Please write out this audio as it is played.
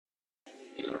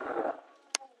You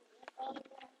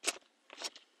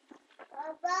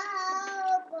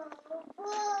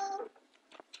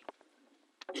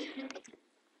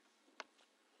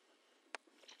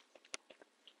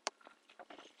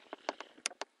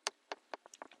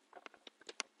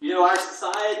know, our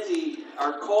society,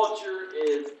 our culture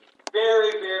is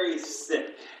very, very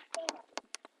sick.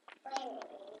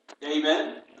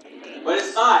 Amen? But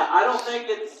it's not. I don't think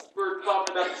we're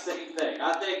talking about the same thing.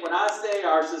 I think when I say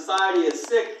our society is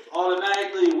sick,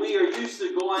 automatically we are used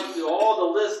to going through all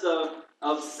the list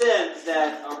of sins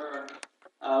that are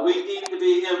we deem to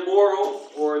be immoral,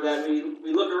 or that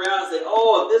we look around and say,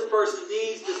 oh, if this person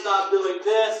needs to stop doing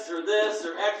this or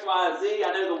X, Y, and Z.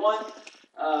 I know the one,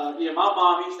 my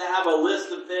mom used to have a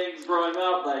list of things growing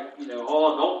up, like,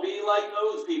 oh, don't be like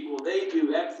those people. They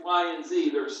do X, Y, and Z.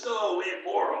 They're so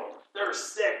immoral. They're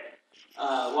sick.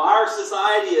 Well, our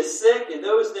society is sick, and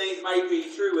those things might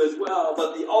be true as well.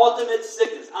 But the ultimate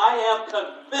sickness, I am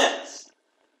convinced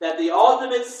that the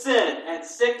ultimate sin and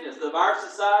sickness of our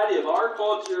society, of our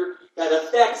culture, that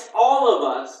affects all of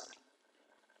us,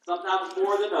 sometimes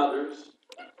more than others,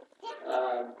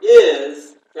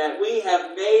 is that we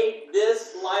have made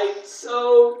this life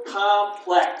so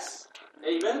complex.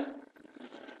 Amen?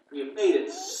 We have made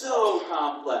it so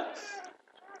complex.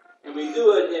 And we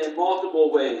do it in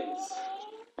multiple ways.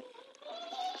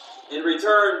 In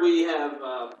return, we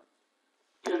have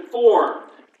conformed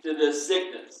to this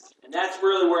sickness. And that's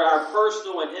really where our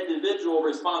personal and individual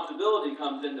responsibility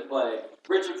comes into play.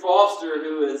 Richard Foster,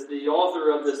 who is the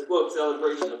author of this book,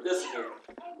 Celebration of Discipline,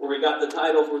 where we got the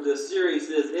title for this series,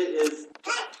 says, it is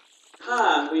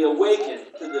time we awaken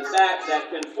to the fact that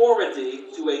conformity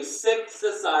to a sick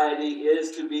society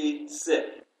is to be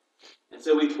sick. And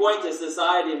so we point to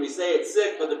society and we say it's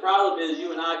sick, but the problem is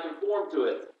you and I conform to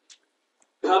it.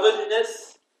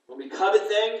 Covetousness, when we covet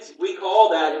things, we call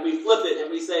that and we flip it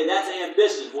and we say that's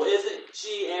ambition. Well, isn't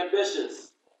she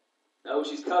ambitious? No,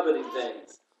 she's coveting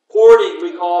things. Hoarding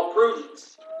we call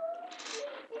prudence.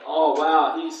 Oh,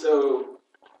 wow, he's so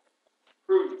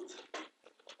prudent.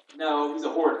 No, he's a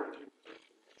hoarder.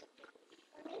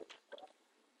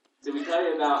 Did we tell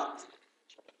you about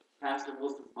Pastor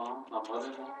Wilson's mom, my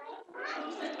mother-in-law?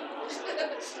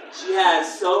 She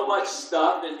has so much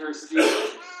stuff in her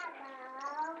ceiling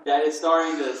that it's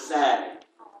starting to sag.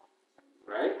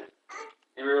 Right?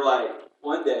 And we were like,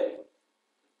 one day,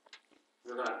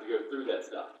 we're going to have to go through that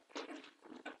stuff.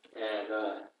 And,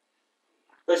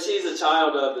 but she's a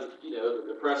child of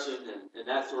the Depression and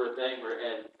that sort of thing.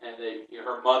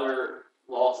 Her mother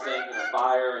lost things in a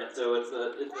fire, and so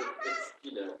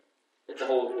it's a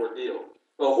whole ordeal.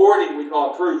 But hoarding we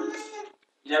call prudence.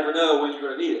 You never know when you're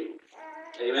going to need it.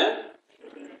 Amen?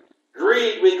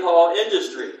 Greed we call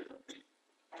industry.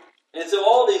 And so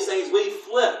all these things we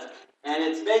flip, and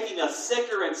it's making us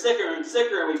sicker and sicker and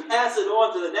sicker, and we pass it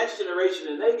on to the next generation,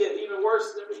 and they get even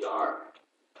worse than we are.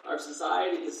 Our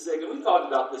society is sick, and we've talked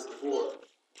about this before.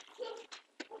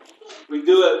 We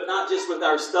do it not just with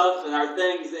our stuff and our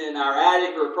things in our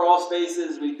attic or crawl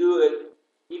spaces, we do it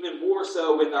even more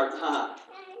so with our time.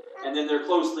 And then they're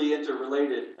closely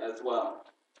interrelated as well.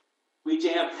 We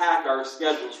jam-pack our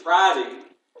schedules. Friday,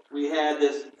 we had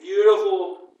this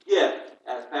beautiful gift,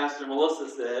 as Pastor Melissa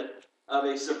said, of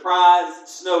a surprise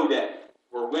snow day,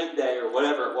 or wind day, or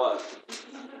whatever it was.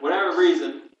 Whatever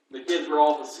reason, the kids were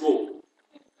off of school.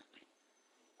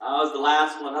 I was the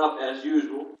last one up, as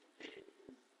usual.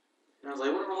 And I was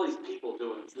like, what are all these people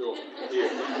doing still here?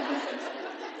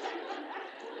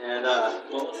 And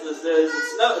Melissa says,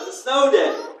 it's a snow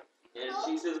day. And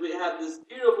she says, we have this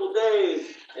beautiful day,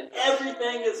 and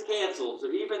everything is canceled.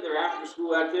 So even their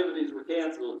after-school activities were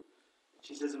canceled.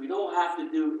 She says, we don't have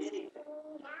to do anything.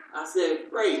 I said,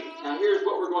 great. Now here's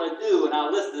what we're going to do. And I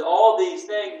listed all these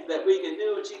things that we can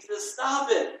do. And she says, stop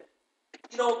it.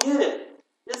 You don't get it.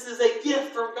 This is a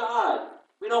gift from God.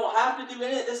 We don't have to do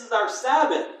anything. This is our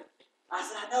Sabbath. I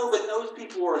said, I know, but those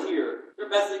people are here. They're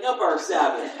messing up our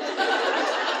Sabbath.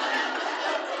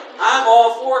 I'm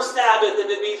all for Sabbath if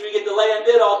it means we get to lay in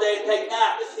bed all day and take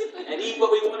naps and eat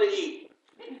what we want to eat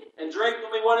and drink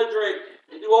when we want to drink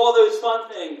and do all those fun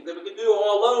things that we can do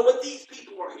all alone. But these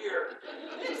people are here.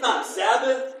 It's not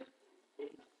Sabbath.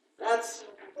 That's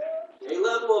a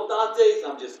level of Dante's.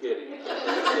 I'm just kidding.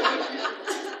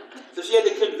 So she had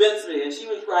to convince me, and she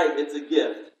was right. It's a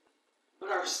gift. But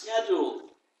our schedules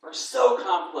are so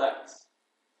complex.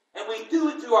 And we do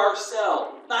it to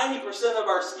ourselves. 90% of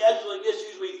our scheduling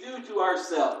issues we do to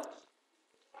ourselves.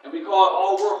 And we call it,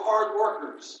 oh, we're hard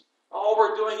workers. Oh,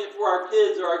 we're doing it for our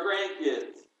kids or our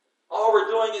grandkids. Oh,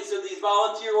 we're doing it so these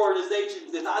volunteer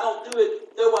organizations, if I don't do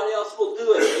it, nobody else will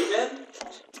do it. Amen?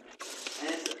 And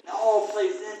it's, all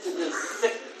plays into this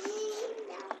sickness.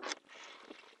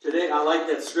 Today, I like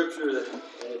that scripture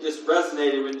that just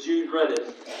resonated when Jude read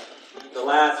it. The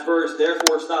last verse,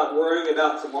 therefore stop worrying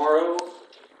about tomorrow,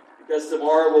 because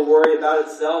tomorrow will worry about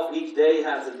itself. Each day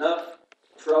has enough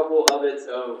trouble of its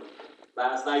own.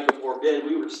 Last night before bed,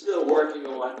 we were still working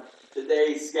on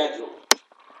today's schedule.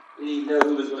 We didn't know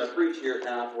who was going to preach here at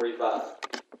 9:45.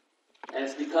 And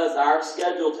it's because our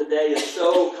schedule today is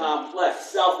so complex,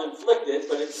 self-inflicted,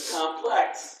 but it's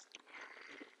complex.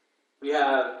 We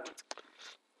have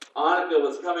Annika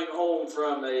was coming home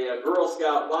from a Girl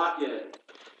Scout lock-in.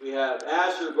 We have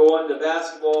Asher going to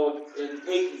basketball in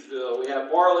Catonsville. We have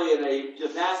Marley in a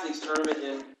gymnastics tournament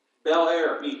in Bel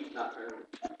Air. Not tournament.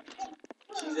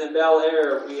 She's in Bel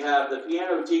Air. We have the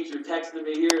piano teacher texting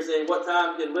me here saying, what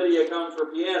time can Lydia come for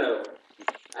piano?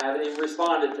 I haven't even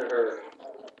responded to her.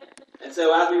 And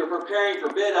so as we were preparing for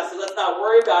bed, I said, let's not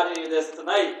worry about any of this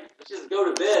tonight. Let's just go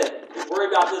to bed. Let's worry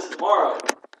about this tomorrow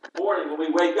morning. When we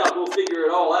wake up, we'll figure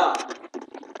it all out.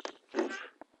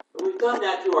 But we've done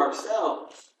that to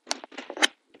ourselves.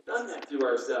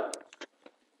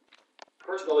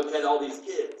 First of all, we've had all these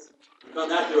kids. We've done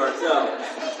that to ourselves.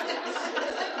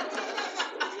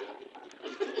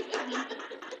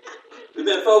 We've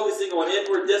been focusing on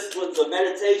inward disciplines of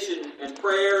meditation and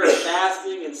prayer and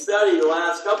fasting and study the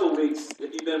last couple of weeks.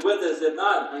 If you've been with us, if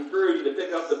not, I encourage you to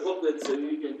pick up the booklet so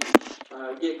you can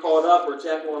get caught up or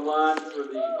check online for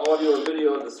the audio or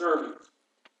video of the sermon.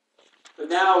 But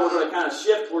now we're going to kind of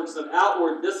shift towards some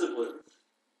outward disciplines,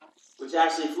 which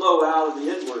actually flow out of the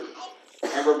inward.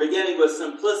 And we're beginning with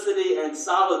simplicity and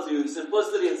solitude.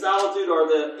 Simplicity and solitude are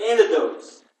the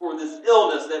antidotes for this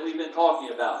illness that we've been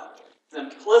talking about.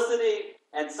 Simplicity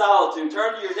and solitude.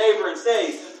 Turn to your neighbor and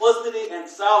say, simplicity and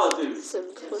solitude.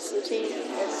 Simplicity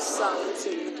and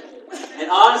solitude. And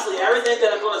honestly, everything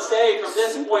that I'm going to say from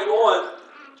this point on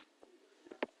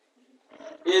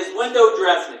is window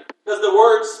dressing. Because the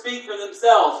words speak for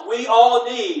themselves. We all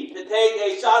need to take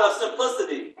a shot of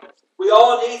simplicity. We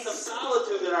all need some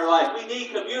solitude in our life. We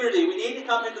need community. We need to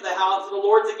come into the house of the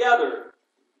Lord together.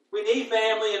 We need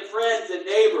family and friends and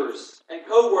neighbors and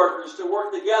co-workers to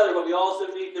work together, but we also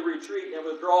need to retreat and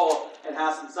withdraw and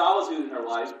have some solitude in our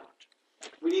life.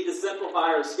 We need to simplify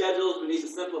our schedules. We need to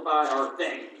simplify our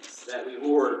things that we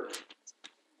hoard.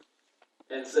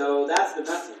 And so that's the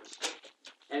message.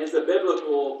 And it's a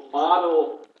biblical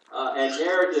model and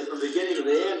narrative from beginning to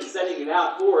the end, setting it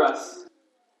out for us.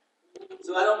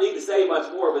 So I don't need to say much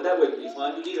more, but that wouldn't be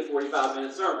fun. You need a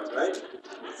 45-minute sermon, right?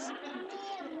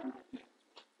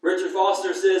 Richard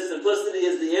Foster says, simplicity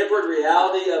is the inward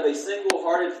reality of a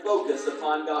single-hearted focus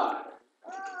upon God,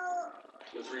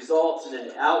 which results in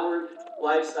an outward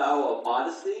lifestyle of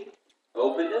modesty,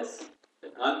 openness,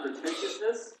 and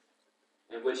unpretentiousness,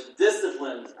 and which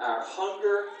disciplines our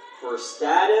hunger for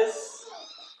status,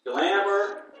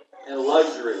 glamour, and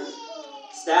luxury.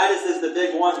 Status is the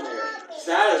big one there.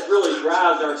 Status really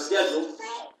drives our schedules.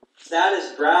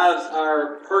 Status drives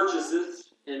our purchases.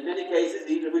 In many cases,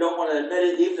 even if we don't want to admit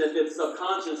it, even if it's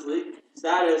subconsciously,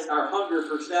 status, our hunger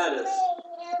for status.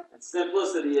 And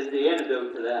simplicity is the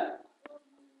antidote to that.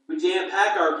 We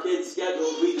jam-pack our kids'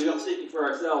 schedules. We do. I'm speaking for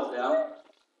ourselves now.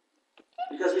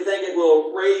 Because we think it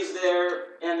will raise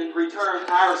their, and in return,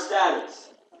 our status.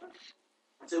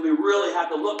 So we really have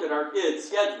to look at our kids'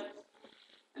 schedules.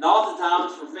 And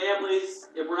oftentimes, for families,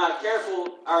 if we're not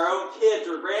careful, our own kids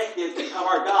or grandkids become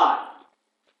our God.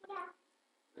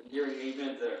 I'm hearing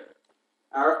amen there.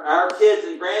 Our kids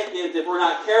and grandkids, if we're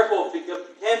not careful,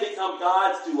 can become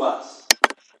gods to us.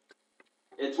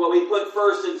 It's what we put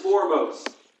first and foremost.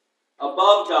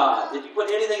 Above God. If you put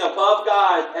anything above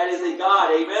God, that is a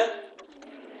God. Amen?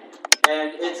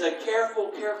 And it's a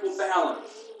careful balance.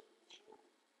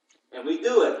 And we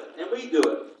do it.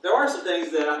 There are some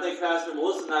things that I think Pastor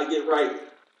Melissa and I get right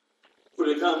when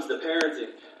it comes to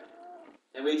parenting.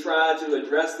 And we try to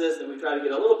address this, and we try to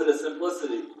get a little bit of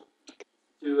simplicity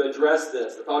to address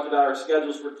this. I talked about our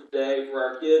schedules for today for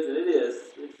our kids, and it's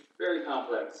very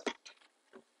complex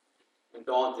and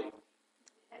daunting.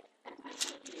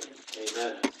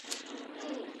 Amen.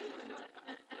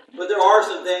 But there are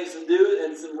some things to do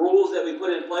and some rules that we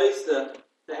put in place to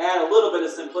add a little bit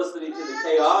of simplicity to the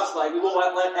chaos, like we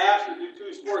won't let Asher do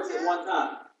 2 sports at one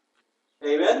time.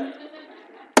 Amen?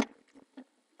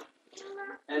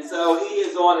 And so he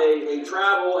is on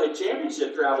a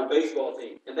championship travel baseball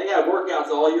team. And they have workouts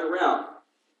all year round.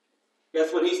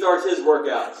 Guess when he starts his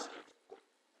workouts?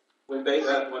 When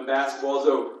basketball is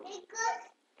over.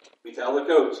 We tell the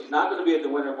coach, he's not going to be at the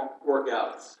winter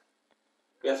workouts.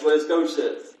 Guess what his coach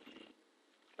says?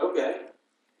 Okay.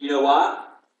 You know why?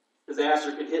 Because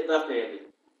Asher can hit left-handed.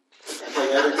 and play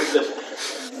every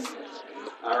position.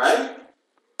 All right?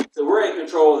 So we're in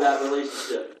control of that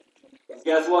relationship. And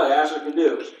guess what Asher can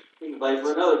do? He can play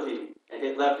for another team and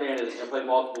hit left-handed and play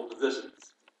multiple positions.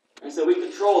 And so we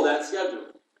control that schedule.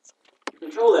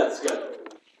 Control that schedule.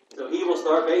 So he will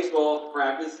start baseball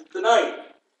practice tonight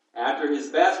after his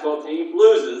basketball team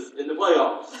loses in the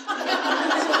playoffs.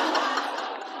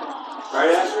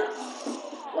 Right, Asher?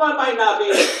 Well, it might not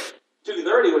be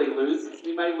 2:30 when he loses.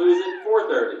 He might lose at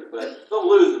 4:30, but they'll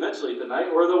lose eventually tonight,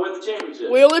 or they'll win the championship.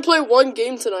 We only play one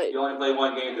game tonight. You only play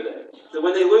one game today. So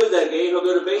when they lose that game, he'll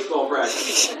go to baseball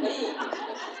practice.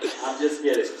 I'm just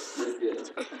kidding. Just kidding.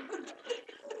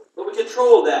 But we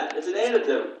control that. It's an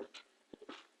antidote.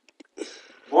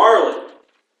 Marley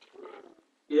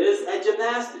is at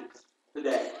gymnastics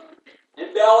today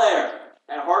in Bel Air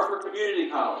at Hartford Community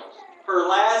College. Her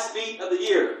last meet of the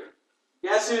year.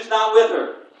 Guess who's not with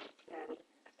her?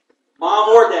 Mom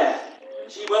or dad.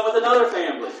 She went with another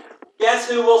family. Guess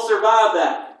who will survive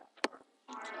that?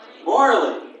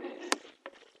 Marley.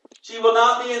 She will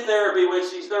not be in therapy when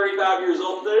she's 35 years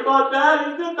old. Say, my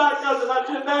dad did not come to my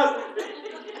gymnastics.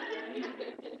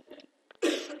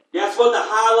 Guess what the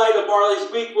highlight of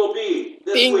Marley's week will be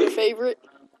this Being week? your favorite.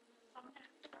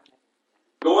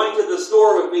 Going to the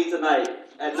store with me tonight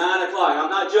at 9 o'clock. I'm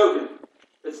not joking.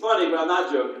 It's funny, but I'm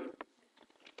not joking.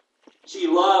 She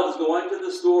loves going to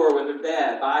the store with her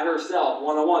dad by herself,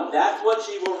 one-on-one. That's what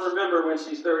she will remember when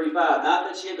she's 35. Not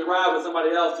that she had to ride with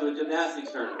somebody else to a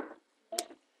gymnastics tournament.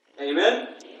 Amen?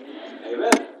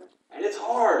 Amen. And it's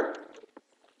hard.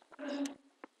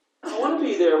 I want to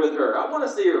be there with her. I want to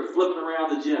see her flipping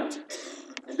around the gym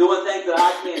and doing things that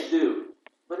I can't do.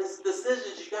 But it's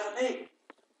decisions you got to make.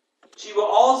 She will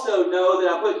also know that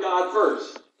I put God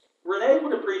first. Renee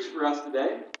would have preached for us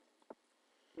today.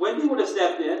 Wendy would have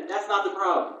stepped in. That's not the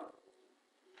problem.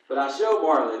 But I show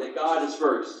Marley that God is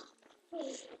first.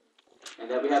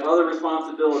 And that we have other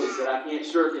responsibilities that I can't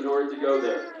shirk in order to go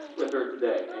there with her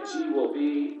today. And she will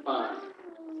be fine.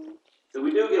 So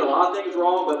we do get a lot of things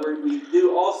wrong, but we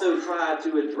do also try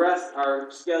to address our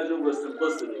schedule with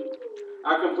simplicity.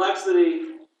 Our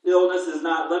complexity illness is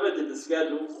not limited to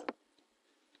schedules.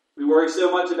 We worry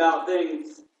so much about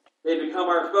things, they become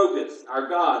our focus, our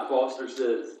God, Foster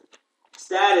says.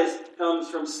 Status comes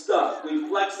from stuff. We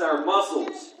flex our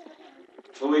muscles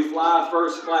when we fly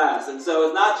first class. And so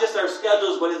it's not just our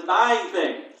schedules, but it's buying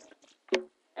things.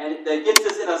 And that gets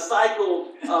us in a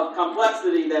cycle of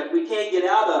complexity that we can't get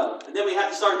out of. And then we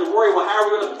have to start to worry, well, how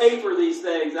are we going to pay for these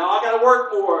things? Now, I got to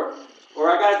work more. Or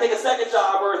I got to take a second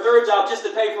job or a third job just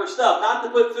to pay for stuff. Not to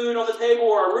put food on the table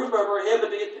or a roof over our head, but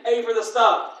to pay for the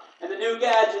stuff. And the new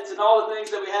gadgets and all the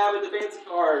things that we have in the fancy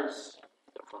cars.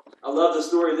 I love the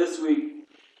story this week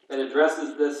that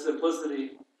addresses this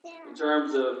simplicity in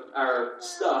terms of our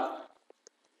stuff.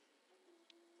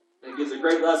 It gives a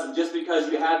great lesson. Just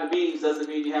because you have the means doesn't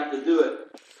mean you have to do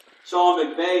it. Sean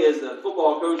McVay is the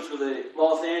football coach for the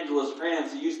Los Angeles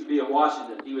Rams. He used to be in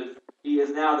Washington. He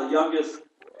is now the youngest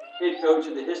head coach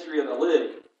in the history of the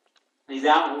league. And he's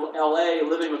out in L.A.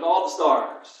 living with all the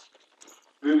stars.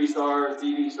 Movie stars,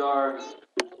 TV stars,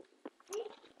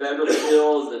 Beverly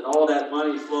Hills, and all that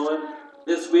money flowing.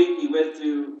 This week he went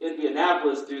to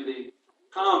Indianapolis to the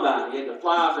combine. He had to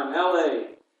fly from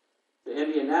L.A. to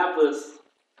Indianapolis.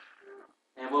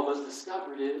 And what was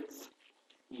discovered is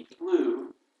he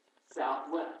flew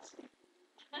Southwest.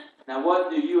 Now,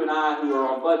 what do you and I who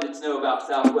are on budgets know about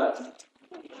Southwest?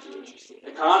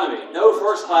 Economy. No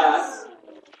first class.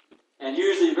 And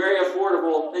usually very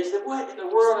affordable. They said, what in the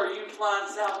world are you flying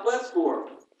Southwest for?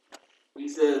 He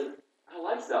said, I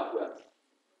like Southwest.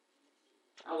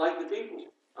 I like the people.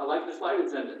 I like the flight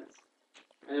attendants.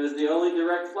 And it was the only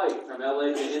direct flight from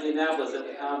LA to Indianapolis at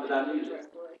the time that I needed it.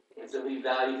 And so he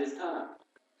valued his time.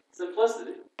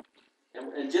 Simplicity.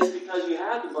 And just because you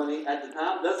had the money at the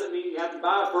time doesn't mean you have to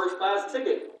buy a first-class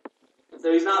ticket. And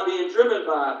so he's not being driven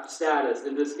by status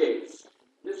in this case.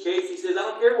 In this case, he says, I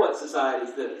don't care what society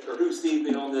thinks or who sees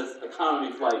me on this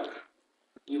economy flight,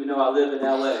 even though I live in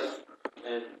LA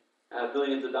and have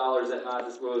billions of dollars at my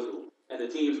disposal, and the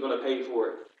team's going to pay for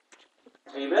it.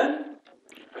 Amen?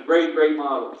 A great, great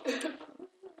model.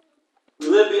 We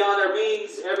live beyond our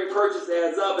means. Every purchase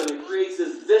adds up, and it creates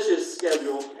this vicious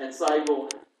schedule and cycle.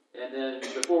 And then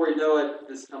before we know it,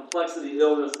 this complexity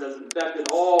illness has infected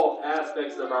all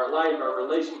aspects of our life, our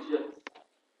relationships.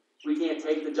 We can't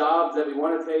take the jobs that we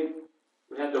want to take.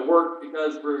 We have to work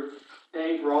because we're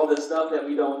paying for all this stuff that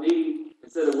we don't need.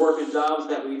 Instead of working jobs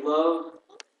that we love,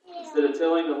 instead of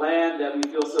tilling the land that we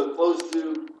feel so close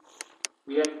to,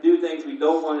 we have to do things we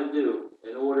don't want to do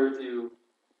in order to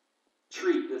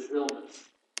treat this illness.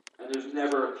 And there's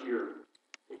never a cure.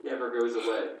 It never goes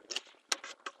away.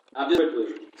 I'm just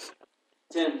quickly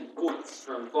 10 points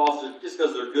from Foster, just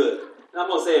because they're good. And I'm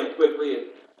going to say them quickly, and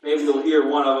maybe you'll hear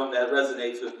one of them that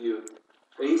resonates with you.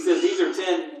 But he says these are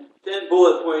 10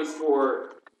 bullet points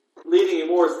for leading a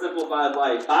more simplified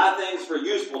life. Buy things for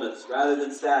usefulness rather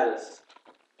than status.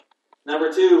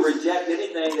 Number 2, reject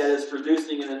anything that is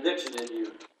producing an addiction in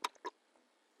you.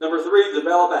 Number 3,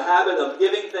 develop a habit of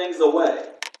giving things away.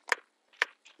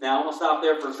 Now, I'm going to stop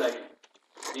there for a second.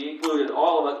 Me included,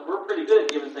 all of us, we're pretty good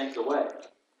at giving things away.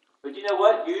 But you know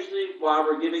what? Usually, while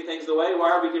we're giving things away,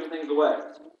 why are we giving things away?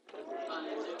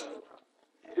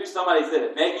 Somebody said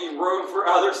it, making room for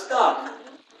other stuff.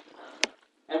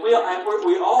 And we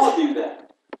all do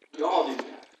that. We all do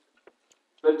that.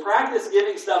 But practice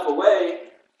giving stuff away,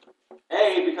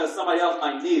 A, because somebody else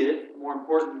might need it, more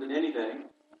important than anything.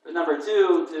 But number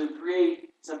 2, to create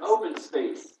some open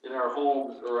space in our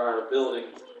homes or our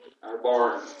buildings, our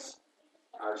barns,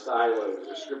 our silos.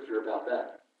 There's scripture about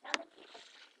that.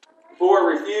 4,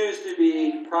 refuse to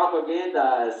be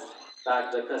propagandized by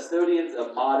the custodians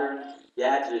of modern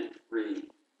gadgetry.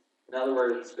 In other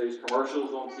words, those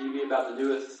commercials on TV about the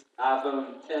newest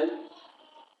iPhone 10,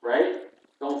 right?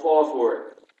 Don't fall for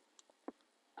it.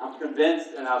 I'm convinced,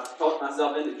 and I've talked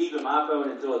myself into keeping my phone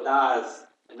until it dies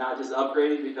and not just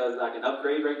upgrading because I can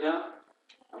upgrade right now.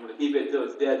 I'm going to keep it until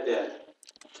it's dead.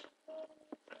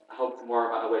 I hope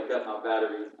tomorrow when I wake up, my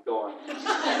battery is gone.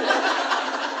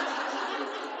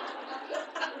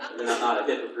 And then I'm not a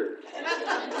hypocrite.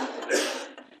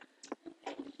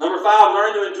 Number 5,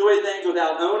 learn to enjoy things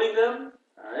without owning them.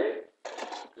 All right?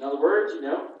 In other words, it's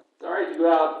all right to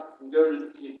go out and go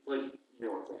to, what I'm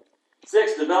saying.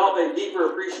 6, develop a deeper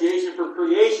appreciation for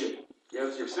creation.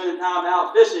 If you're spending time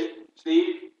out fishing,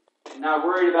 Steve, you're not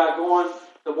worried about going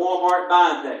to Walmart and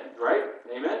buying things, right?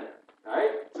 Amen? All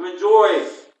right? To enjoy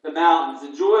the mountains,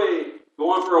 enjoy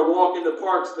going for a walk in the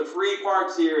parks, the free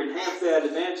parks here in Hampstead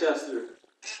and Manchester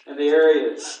and the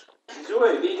areas.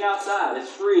 Enjoy being outside.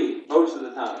 It's free most of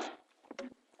the time.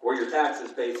 Or your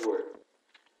taxes pay for it.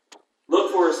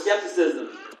 Look for skepticism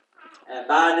and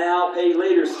buy now, pay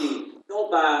later scheme.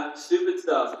 Don't buy stupid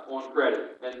stuff on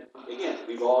credit. And again,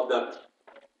 we've all done it.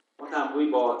 One time we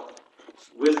bought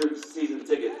Wizards season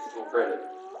tickets on credit.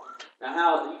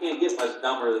 Now, you can't get much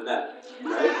dumber than that,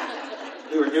 right?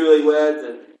 We were newlyweds,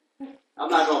 and I'm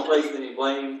not going to place any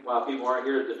blame while people aren't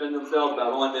here to defend themselves, but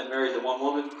I've only been married to one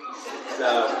woman.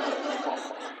 So,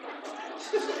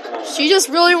 she just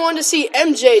really wanted to see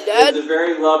MJ, Dad. It was a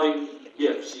very loving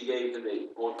gift she gave to me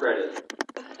on credit.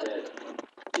 And,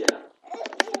 yeah.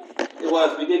 It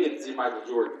was. We did get to see Michael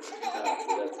Jordan. So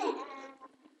that's good.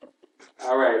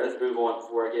 All right, let's move on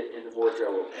before I get into more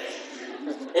trouble.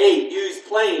 8, use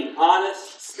plain,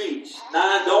 honest speech.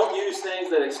 9, don't use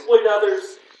things that exploit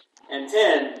others. And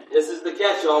 10, this is the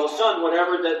catch-all, shun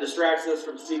whatever that distracts us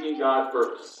from seeking God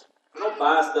first. Don't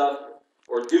buy stuff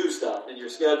or do stuff in your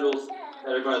schedules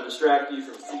that are going to distract you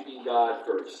from seeking God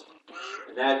first.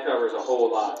 And that covers a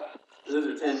whole lot. Those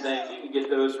are 10 things. You can get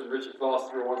those from Richard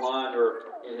Foster online or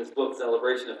in his book,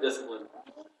 Celebration of Discipline.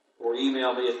 Or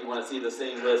email me if you want to see the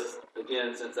same list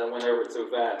again, since I went over it so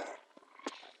fast.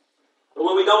 But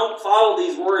when we don't follow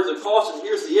these words of caution,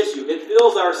 here's the issue. It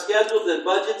fills our schedules and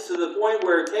budgets to the point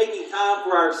where taking time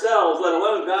for ourselves, let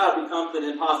alone God, becomes an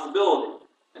impossibility.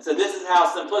 And so this is how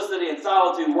simplicity and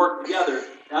solitude work together.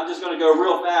 And I'm just going to go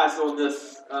real fast on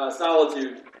this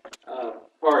solitude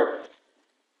part.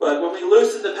 But when we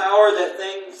loosen the power that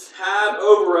things have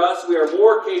over us, we are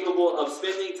more capable of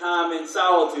spending time in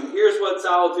solitude. Here's what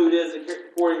solitude is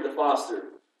according to Foster.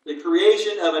 The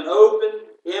creation of an open,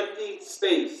 empty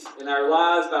space in our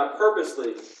lives by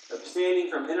purposely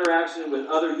abstaining from interaction with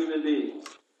other human beings,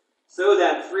 so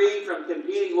that free from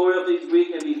competing loyalties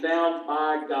we can be found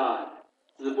by God.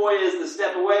 So the point is to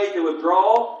step away, to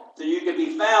withdraw, so you can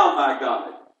be found by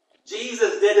God.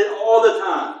 Jesus did it all the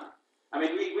time. I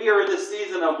mean, we are in this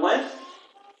season of Lent,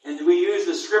 and we use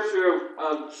the scripture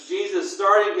of Jesus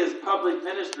starting his public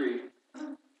ministry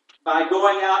by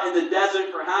going out in the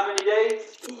desert for how many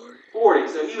days? 40.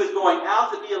 So he was going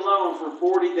out to be alone for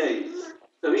 40 days.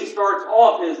 So he starts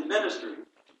off his ministry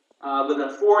with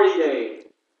a 40-day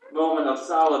moment of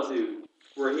solitude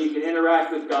where he can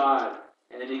interact with God,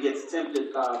 and then he gets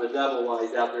tempted by the devil while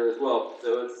he's out there as well.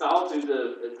 So solitude,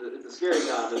 it's a scary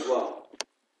time as well.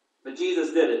 But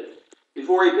Jesus did it.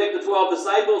 Before he picked the 12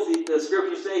 disciples, the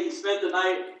scriptures say he spent the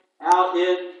night out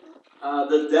in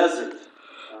the desert.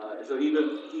 So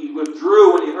he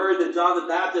withdrew when he heard that John the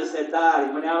Baptist had died.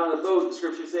 He went out on a boat. The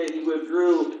scriptures say he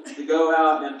withdrew to go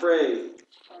out and pray.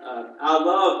 I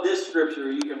love this scripture.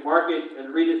 You can mark it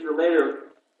and read it for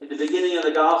later. In the beginning of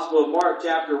the Gospel of Mark,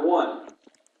 chapter 1.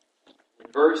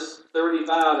 verse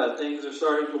 35, that things are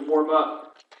starting to warm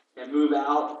up and move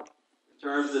out in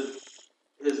terms of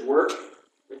his work.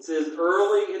 It says,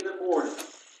 early in the morning,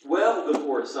 well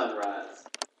before sunrise,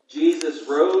 Jesus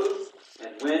rose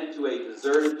and went to a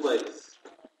deserted place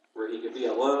where he could be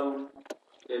alone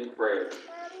in prayer.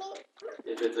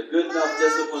 If it's a good enough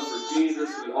discipline for Jesus,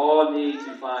 we all need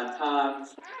to find time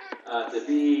to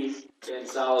be in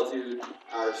solitude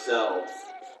ourselves.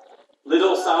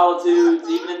 Little solitudes,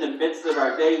 even in the midst of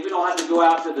our day. We don't have to go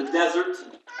out to the desert.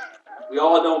 We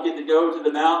all don't get to go to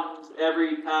the mountains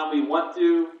every time we want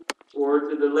to, or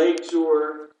to the lake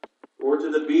shore, or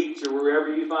to the beach, or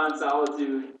wherever you find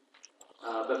solitude.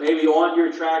 But maybe on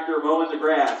your tractor mowing the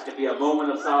grass can be a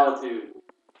moment of solitude.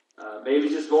 Maybe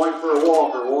just going for a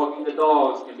walk or walking the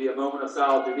dogs can be a moment of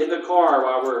solitude. In the car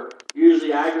while we're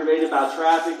usually aggravated by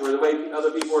traffic or the way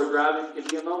other people are driving can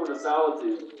be a moment of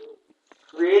solitude.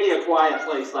 Creating a quiet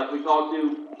place like we talked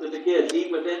to with the kids,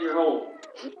 eat within your home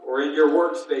or in your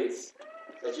workspace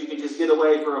that you can just get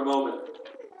away for a moment.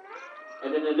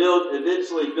 And then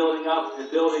eventually building up and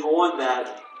building on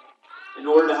that in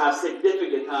order to have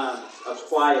significant times of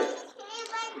quiet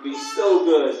to be so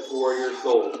good for your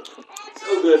soul,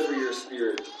 so good for your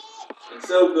spirit, and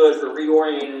so good for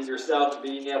reorienting yourself to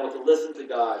being able to listen to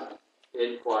God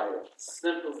in quiet.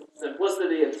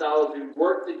 Simplicity and solitude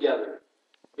work together.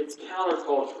 It's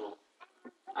countercultural.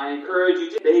 I encourage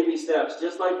you to baby steps,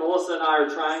 just like Melissa and I are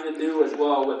trying to do as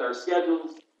well with our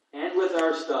schedules and with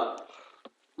our stuff.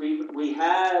 We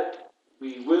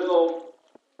will,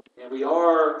 and we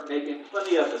are making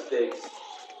plenty of mistakes,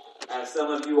 as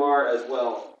some of you are as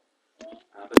well.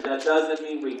 But that doesn't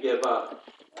mean we give up.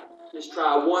 Just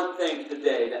try one thing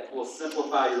today that will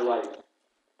simplify your life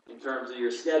in terms of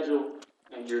your schedule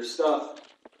and your stuff,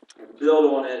 and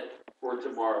build on it for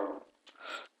tomorrow.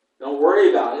 Don't worry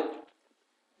about it.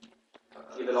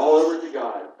 Give it all over to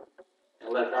God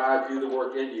and let God do the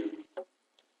work in you.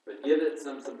 But give it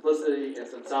some simplicity and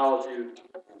some solitude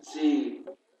and see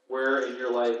where in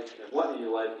your life and what in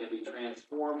your life can be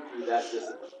transformed through that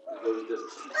discipline, those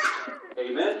disciplines.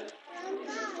 Amen?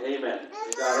 Amen.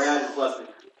 May God add His blessing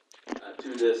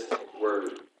to this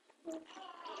word.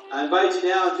 I invite you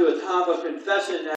now to a time of confession.